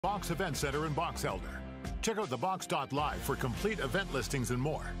Box Event Center in Box Elder. Check out thebox.live for complete event listings and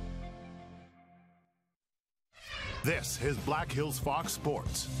more. This is Black Hills Fox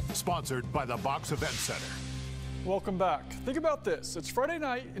Sports, sponsored by the Box Event Center. Welcome back. Think about this. It's Friday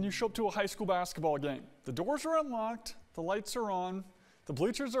night and you show up to a high school basketball game. The doors are unlocked, the lights are on, the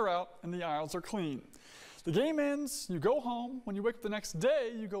bleachers are out, and the aisles are clean. The game ends, you go home. When you wake up the next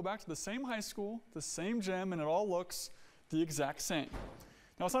day, you go back to the same high school, the same gym, and it all looks the exact same.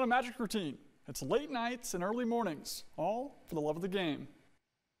 Now, it's not a magic routine. It's late nights and early mornings, all for the love of the game.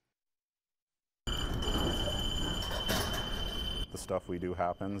 The stuff we do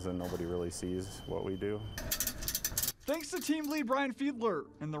happens and nobody really sees what we do. Thanks to team lead Brian Fiedler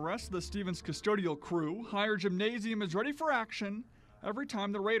and the rest of the Stevens custodial crew, Higher Gymnasium is ready for action every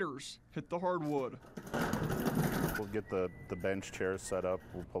time the Raiders hit the hardwood. We'll get the bench chairs set up,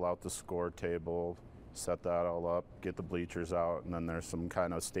 we'll pull out the score table, set that all up, get the bleachers out, and then there's some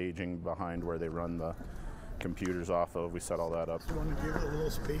kind of staging behind where they run the computers off of. We set all that up. You want to give it a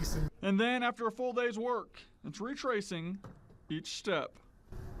little space. And then after a full day's work, it's retracing each step.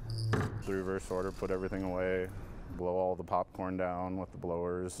 The reverse order, put everything away, blow all the popcorn down with the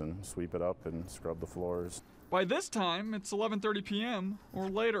blowers and sweep it up and scrub the floors. By this time, it's 11:30 p.m. or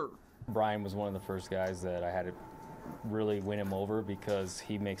later. Brian was one of the first guys that I had to really win him over because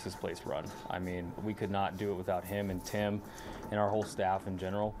he makes this place run. I mean, we could not do it without him and Tim and our whole staff in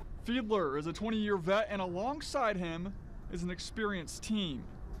general. Fiedler is a 20-year vet, and alongside him is an experienced team,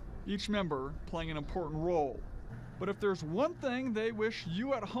 each member playing an important role. But if there's one thing they wish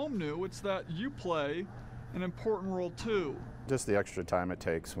you at home knew, it's that you play an important role too. Just the extra time it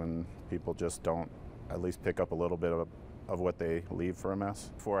takes when people just don't at least pick up a little bit of what they leave for a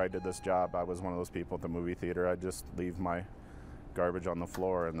mess. Before I did this job, I was one of those people at the movie theater. I'd just leave my garbage on the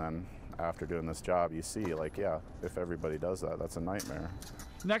floor, and then after doing this job, you see, like, yeah, if everybody does that, that's a nightmare.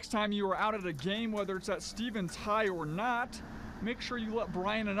 Next time you are out at a game, whether it's at Stevens High or not, make sure you let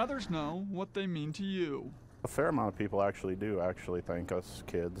Brian and others know what they mean to you. A fair amount of people actually do thank us,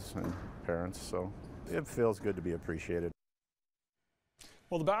 kids and parents, so it feels good to be appreciated.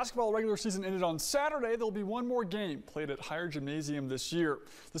 Well, the basketball regular season ended on Saturday. There'll be one more game played at Higher Gymnasium this year.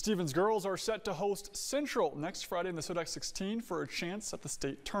 The Stevens girls are set to host Central next Friday in the Sodex 16 for a chance at the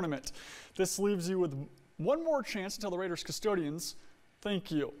state tournament. This leaves you with one more chance to tell the Raiders custodians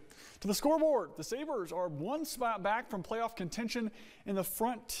thank you. To the scoreboard, the Sabres are one spot back from playoff contention in the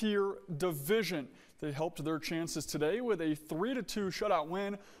Frontier Division. They helped their chances today with a 3-2 shutout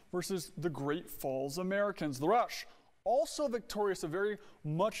win versus the Great Falls Americans. The Rush also victorious, a very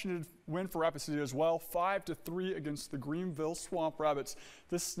much needed win for Rapid City as well, 5-3 against the Greenville Swamp Rabbits.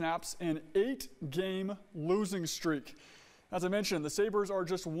 This snaps an 8-game losing streak. As I mentioned, the Sabres are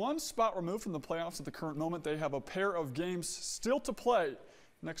just one spot removed from the playoffs at the current moment. They have a pair of games still to play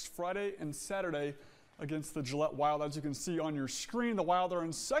next Friday and Saturday against the Gillette Wild. As you can see on your screen, the Wild are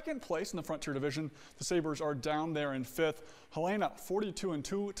in second place in the Frontier Division. The Sabres are down there in fifth. Helena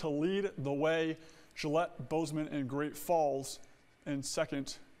 42-2 to lead the way. Gillette, Bozeman, and Great Falls in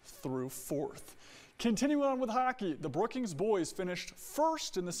second through fourth. Continuing on with hockey, the Brookings boys finished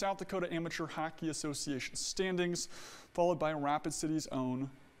first in the South Dakota Amateur Hockey Association standings, followed by Rapid City's own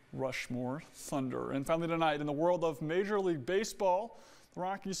Rushmore Thunder. And finally tonight, in the world of Major League Baseball,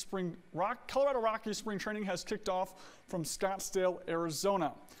 Colorado Rockies spring training has kicked off from Scottsdale,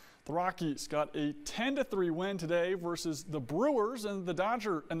 Arizona. The Rockies got a 10-3 win today versus the Brewers, and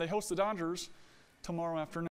they host the Dodgers tomorrow afternoon.